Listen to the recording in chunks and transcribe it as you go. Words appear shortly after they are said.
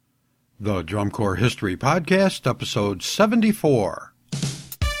The Drum Corps History Podcast, Episode 74.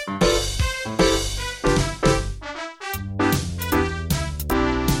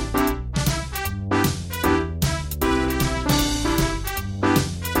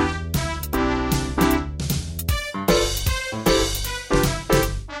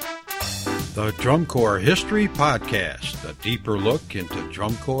 The Drum Corps History Podcast, a deeper look into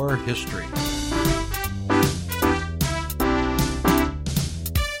Drum Corps history.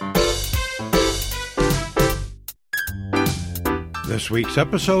 This week's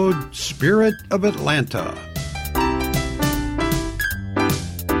episode, Spirit of Atlanta.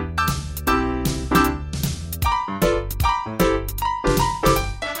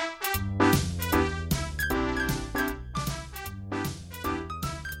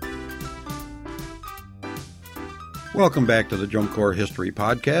 Welcome back to the Drum Corps History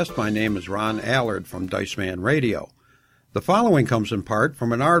Podcast. My name is Ron Allard from Dice Man Radio. The following comes in part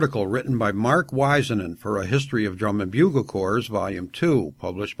from an article written by Mark Wisenan for A History of Drum and Bugle Corps, Volume 2,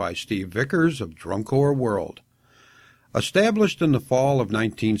 published by Steve Vickers of Drum Corps World. Established in the fall of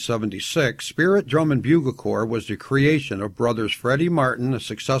 1976, Spirit Drum and Bugle Corps was the creation of brothers Freddie Martin, a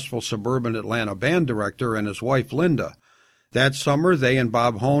successful suburban Atlanta band director, and his wife Linda. That summer, they and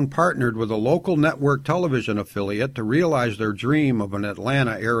Bob Hone partnered with a local network television affiliate to realize their dream of an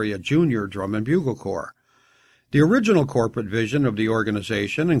Atlanta area junior drum and bugle corps. The original corporate vision of the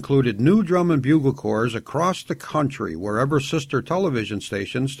organization included new drum and bugle corps across the country, wherever sister television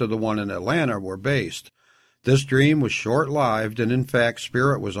stations to the one in Atlanta were based. This dream was short-lived, and in fact,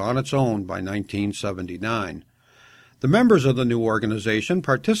 Spirit was on its own by 1979. The members of the new organization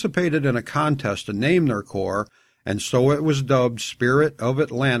participated in a contest to name their corps, and so it was dubbed Spirit of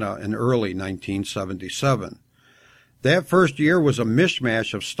Atlanta in early 1977. That first year was a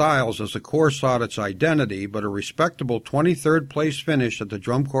mishmash of styles as the Corps sought its identity, but a respectable 23rd place finish at the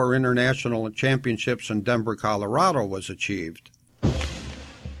Drum Corps International Championships in Denver, Colorado was achieved.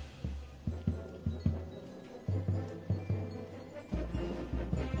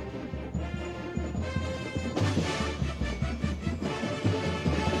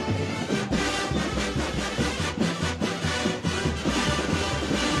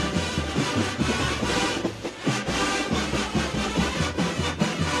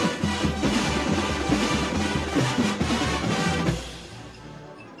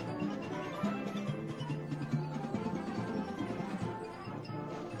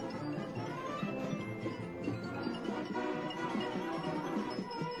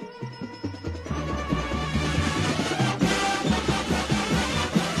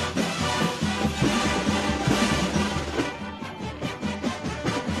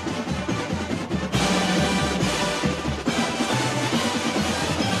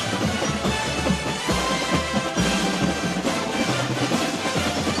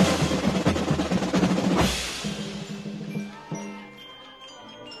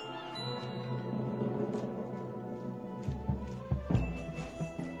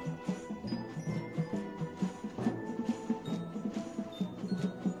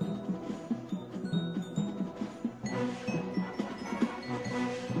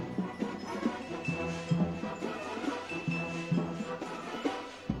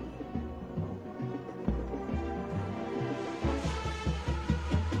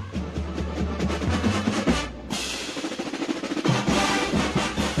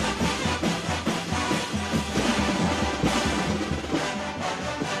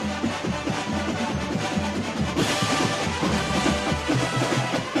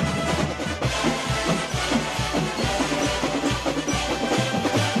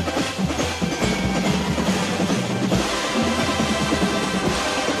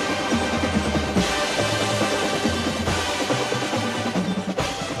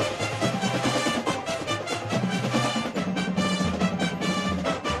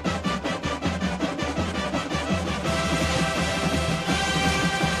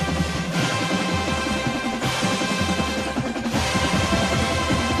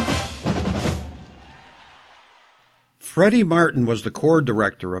 Freddie Martin was the corps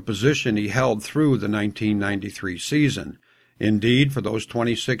director, a position he held through the 1993 season. Indeed, for those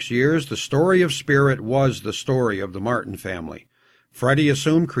 26 years, the story of Spirit was the story of the Martin family. Freddie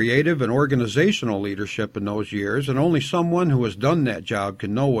assumed creative and organizational leadership in those years, and only someone who has done that job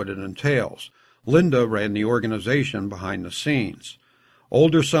can know what it entails. Linda ran the organization behind the scenes.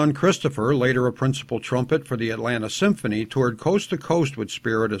 Older son Christopher, later a principal trumpet for the Atlanta Symphony, toured coast to coast with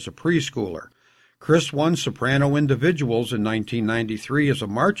Spirit as a preschooler. Chris won Soprano Individuals in 1993 as a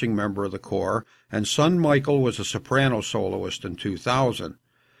marching member of the Corps, and son Michael was a soprano soloist in 2000.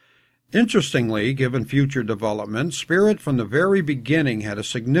 Interestingly, given future development, Spirit from the very beginning had a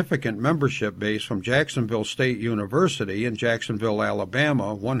significant membership base from Jacksonville State University in Jacksonville,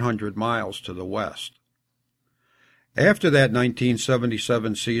 Alabama, 100 miles to the west. After that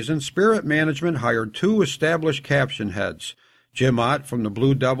 1977 season, Spirit management hired two established caption heads, Jim Ott from the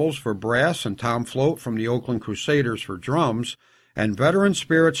Blue Devils for brass and Tom Float from the Oakland Crusaders for drums, and veteran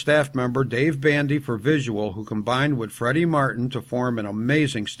Spirit staff member Dave Bandy for visual, who combined with Freddie Martin to form an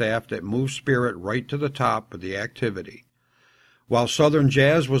amazing staff that moved Spirit right to the top of the activity. While Southern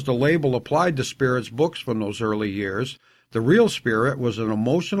Jazz was the label applied to Spirit's books from those early years, the real Spirit was an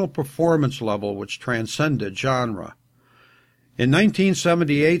emotional performance level which transcended genre. In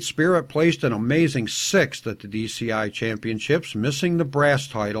 1978, Spirit placed an amazing 6th at the DCI Championships, missing the brass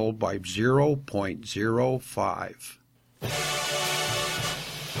title by 0.05.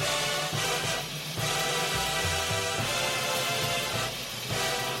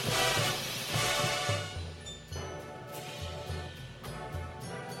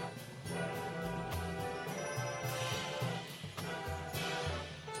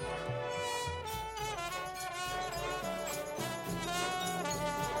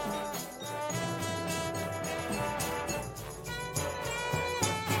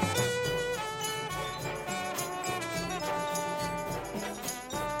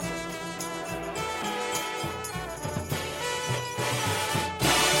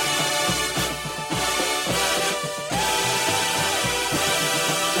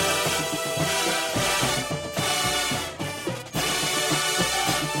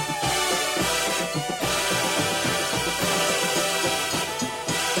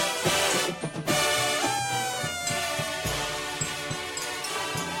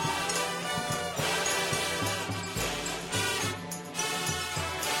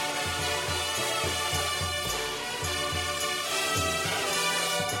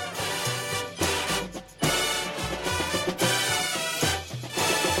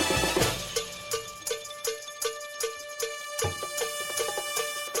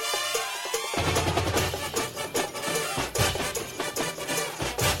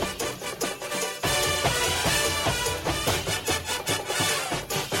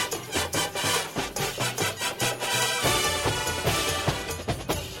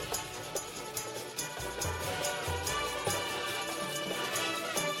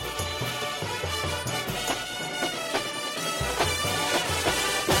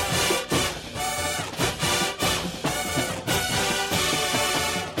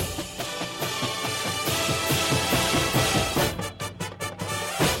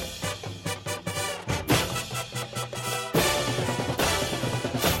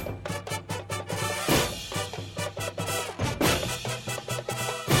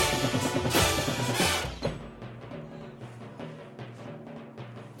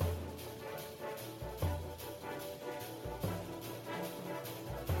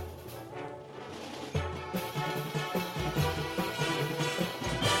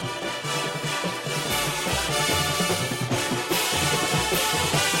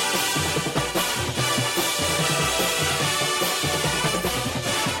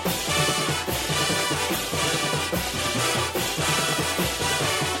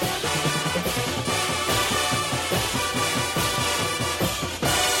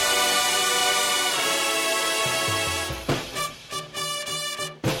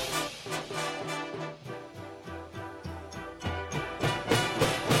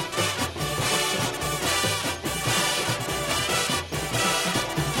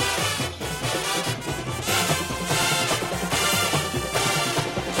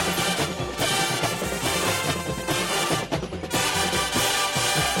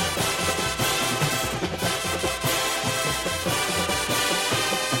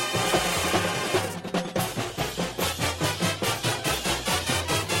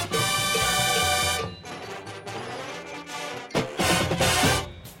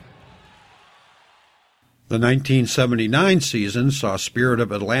 The 1979 season saw Spirit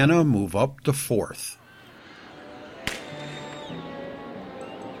of Atlanta move up to 4th.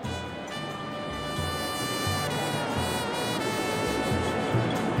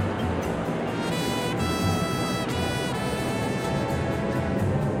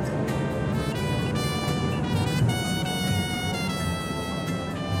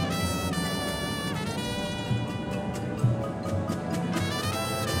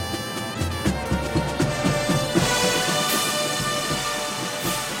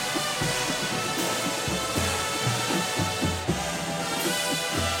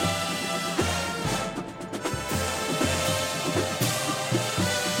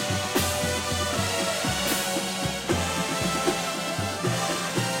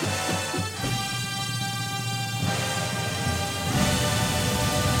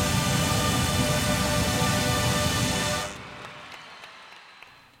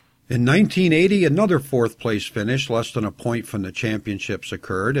 In 1980, another fourth-place finish, less than a point from the championships,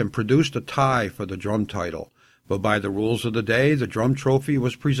 occurred and produced a tie for the drum title. But by the rules of the day, the drum trophy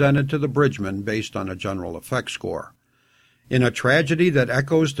was presented to the bridgeman based on a general effect score. In a tragedy that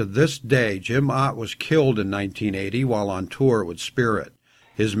echoes to this day, Jim Ott was killed in 1980 while on tour with Spirit.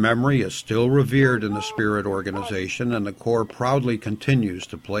 His memory is still revered in the Spirit organization, and the Corps proudly continues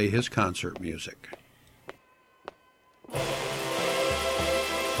to play his concert music.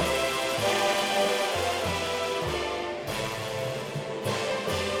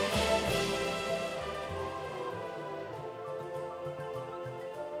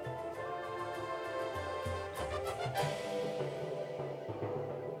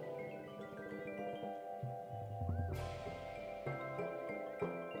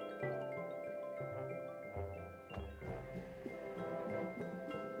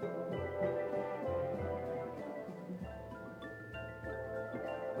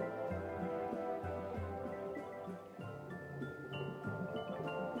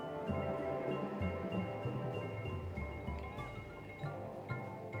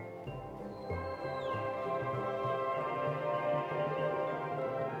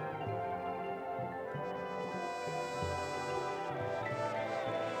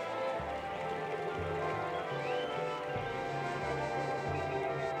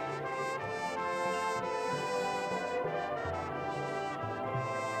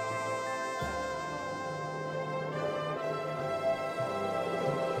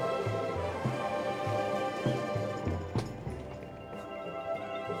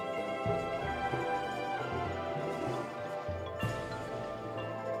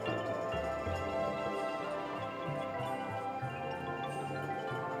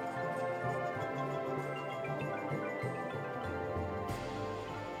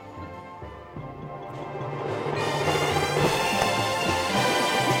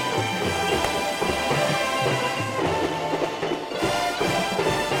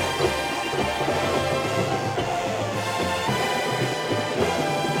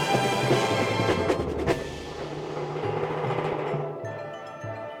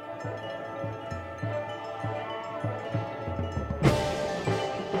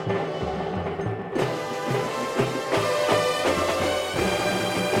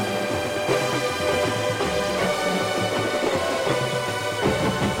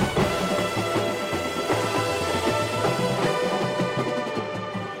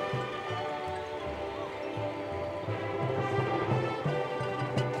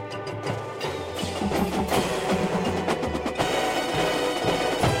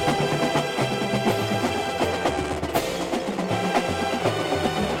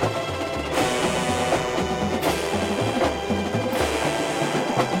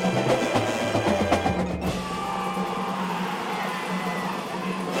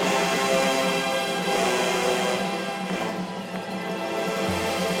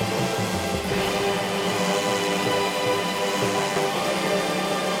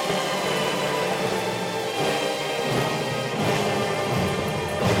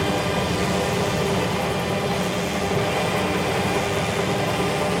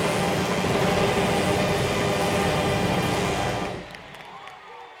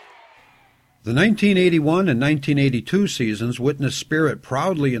 The 1981 and 1982 seasons witnessed Spirit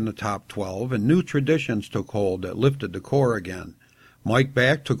proudly in the top 12, and new traditions took hold that lifted the Corps again. Mike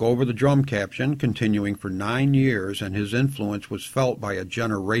Back took over the drum caption, continuing for 9 years, and his influence was felt by a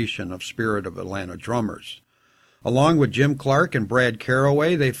generation of Spirit of Atlanta drummers. Along with Jim Clark and Brad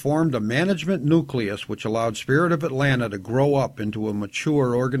Caraway, they formed a management nucleus which allowed Spirit of Atlanta to grow up into a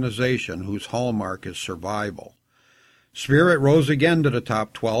mature organization whose hallmark is survival. Spirit rose again to the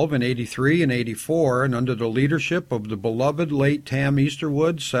top 12 in 83 and 84, and under the leadership of the beloved late Tam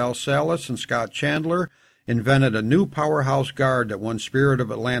Easterwood, Sal Salas, and Scott Chandler, invented a new powerhouse guard that won Spirit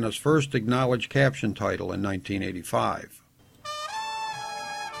of Atlanta's first acknowledged caption title in 1985.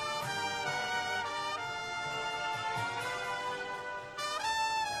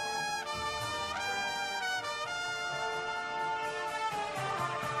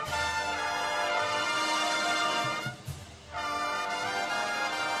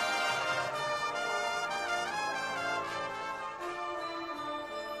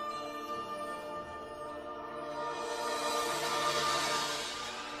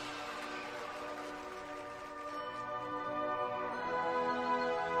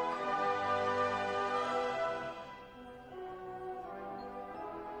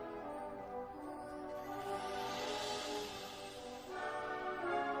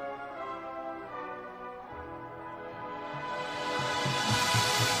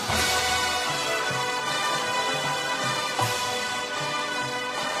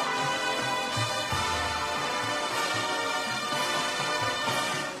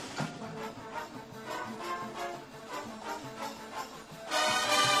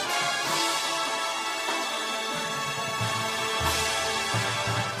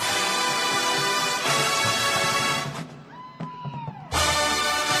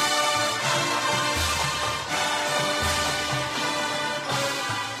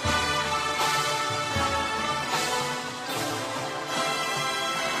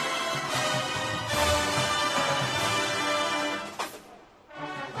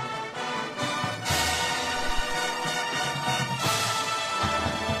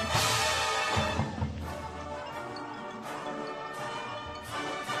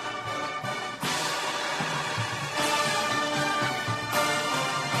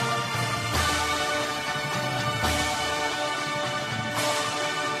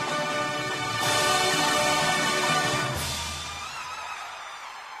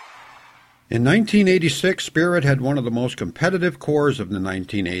 In 1986, Spirit had one of the most competitive corps of the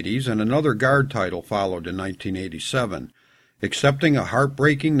 1980s, and another Guard title followed in 1987. Accepting a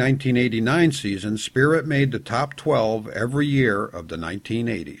heartbreaking 1989 season, Spirit made the top 12 every year of the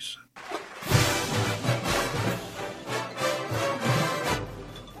 1980s.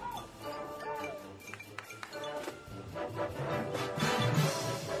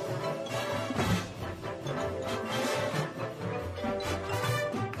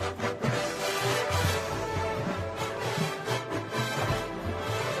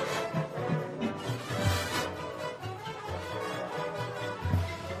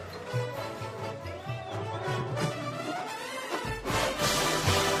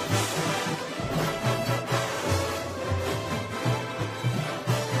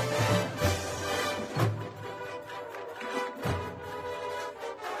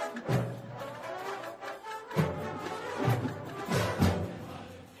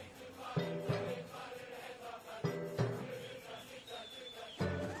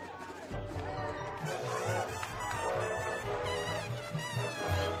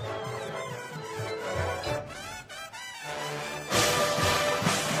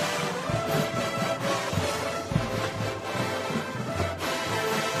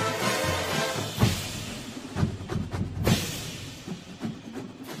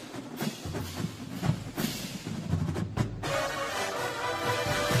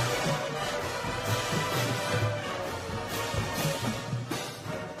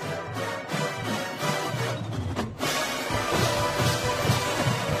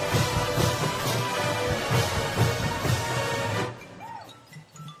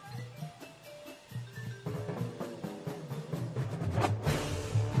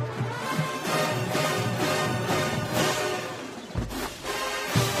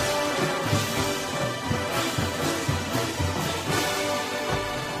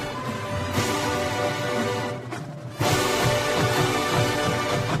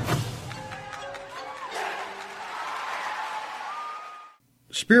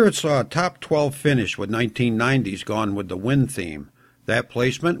 Spirit saw a top 12 finish with 1990's Gone with the Wind theme. That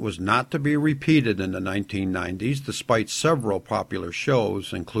placement was not to be repeated in the 1990s, despite several popular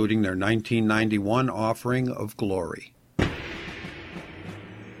shows, including their 1991 offering of Glory.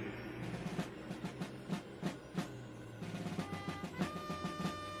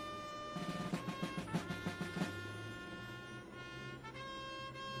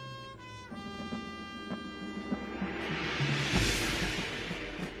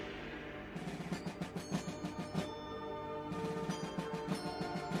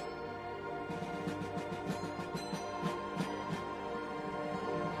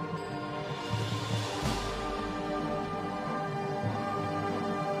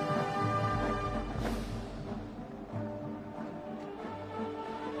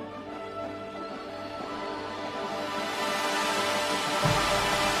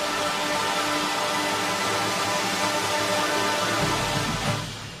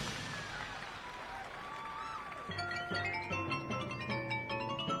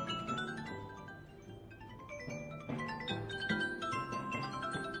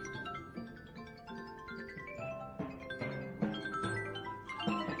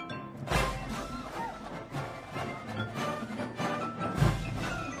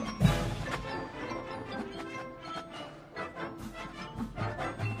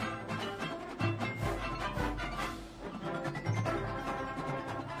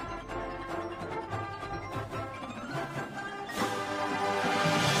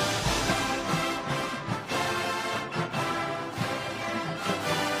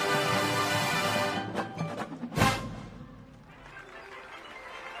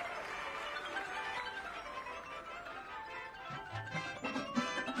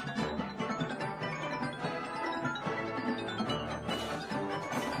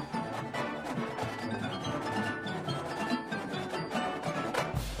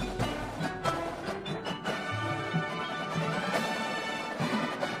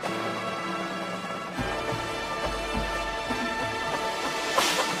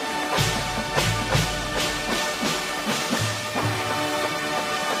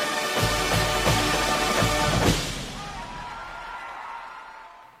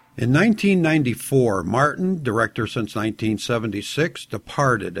 In 1994, Martin, director since 1976,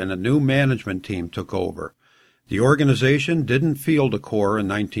 departed and a new management team took over. The organization didn't field a corps in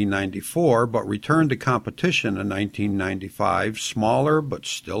 1994, but returned to competition in 1995, smaller but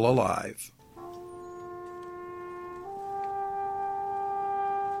still alive.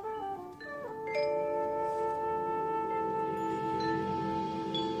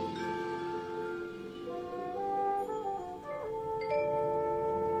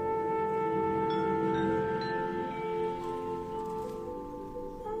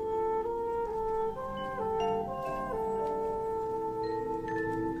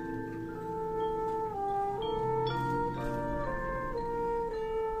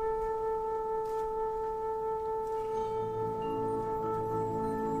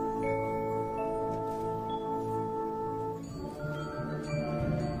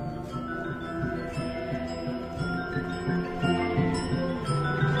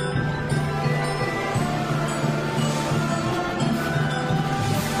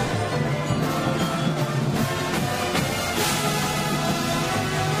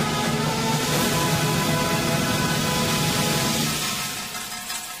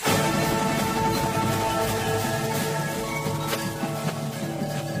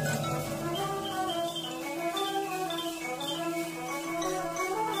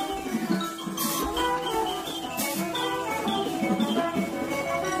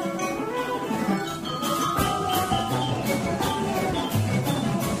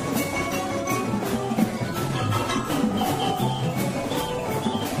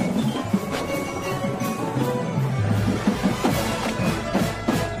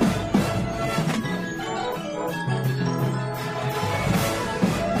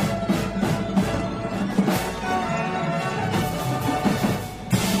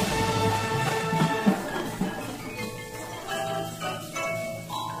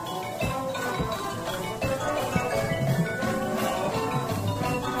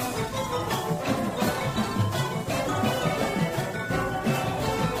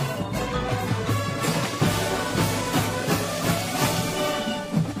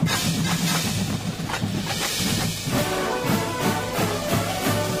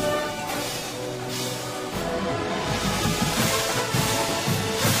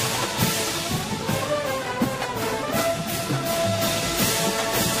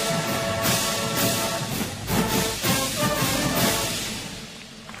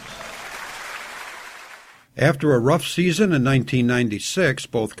 After a rough season in 1996,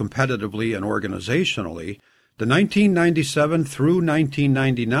 both competitively and organizationally, the 1997 through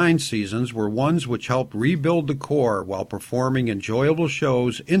 1999 seasons were ones which helped rebuild the Corps while performing enjoyable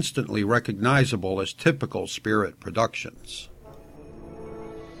shows instantly recognizable as typical Spirit productions.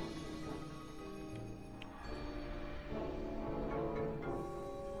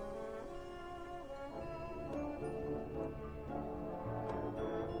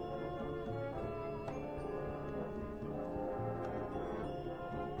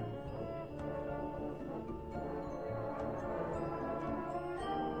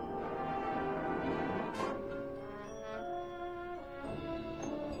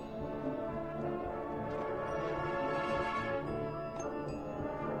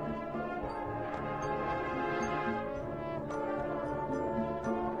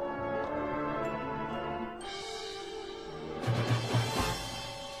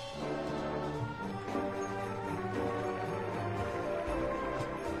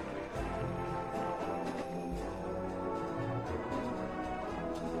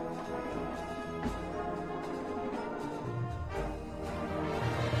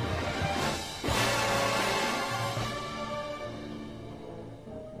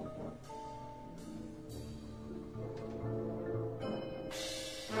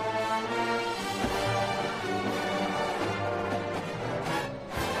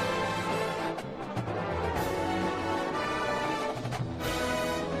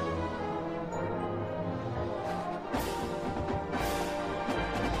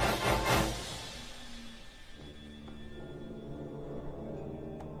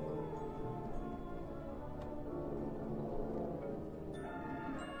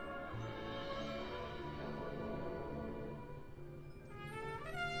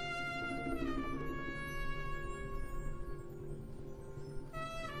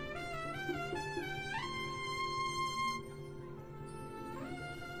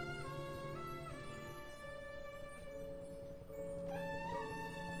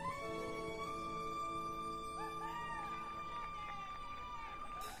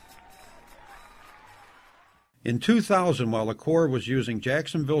 In 2000, while the Corps was using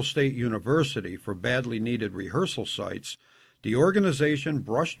Jacksonville State University for badly needed rehearsal sites, the organization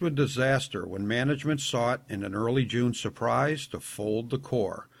brushed with disaster when management sought, in an early June surprise, to fold the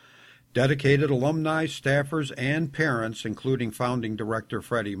Corps. Dedicated alumni, staffers, and parents, including founding director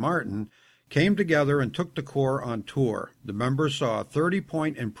Freddie Martin, came together and took the Corps on tour. The members saw a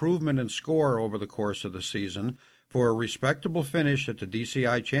 30-point improvement in score over the course of the season for a respectable finish at the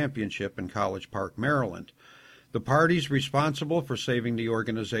DCI Championship in College Park, Maryland. The parties responsible for saving the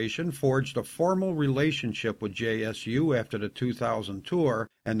organization forged a formal relationship with JSU after the 2000 tour,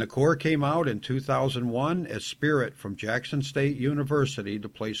 and the Corps came out in 2001 as Spirit from Jackson State University to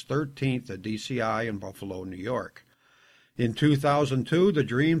place 13th at DCI in Buffalo, New York. In 2002, the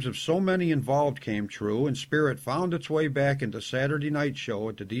dreams of so many involved came true, and Spirit found its way back into Saturday Night Show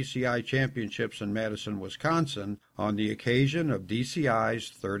at the DCI Championships in Madison, Wisconsin, on the occasion of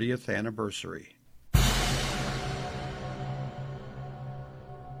DCI's 30th anniversary.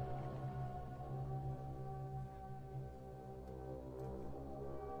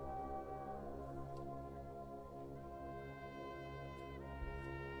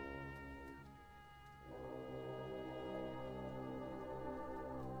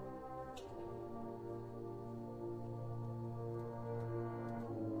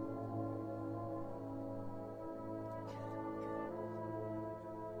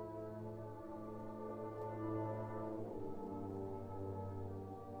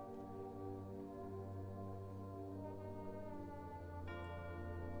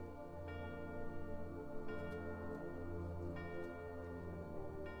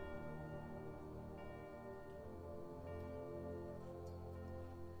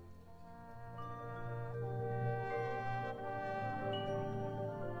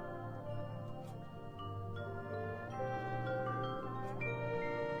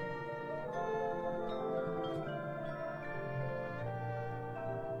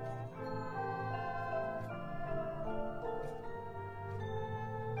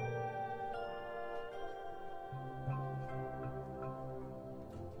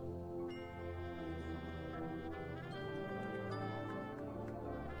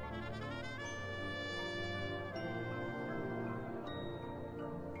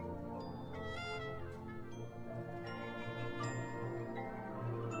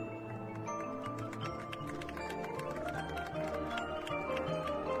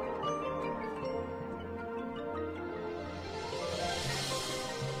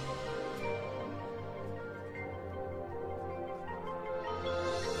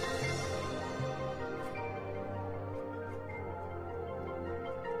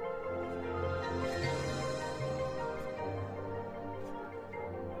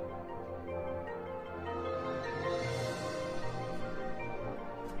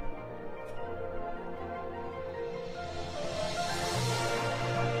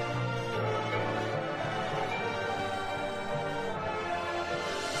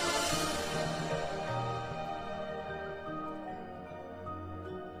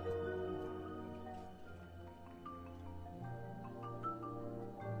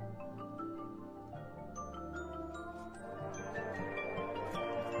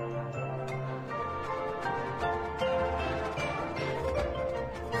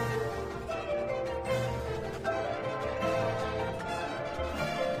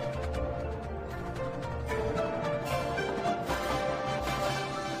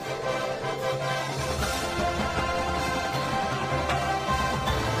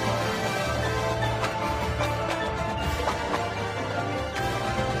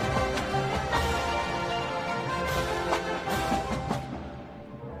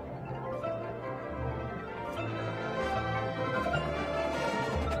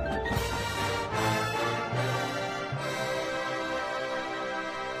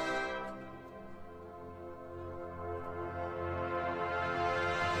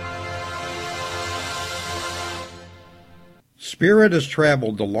 Spirit has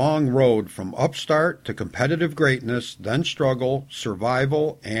traveled the long road from upstart to competitive greatness, then struggle,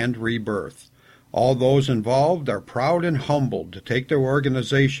 survival, and rebirth. All those involved are proud and humbled to take their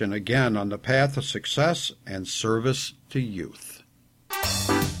organization again on the path of success and service to youth.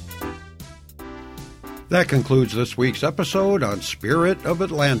 That concludes this week's episode on Spirit of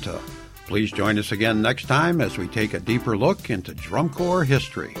Atlanta. Please join us again next time as we take a deeper look into Drum Corps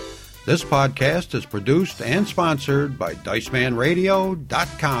history. This podcast is produced and sponsored by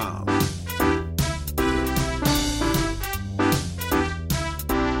DiceManRadio.com.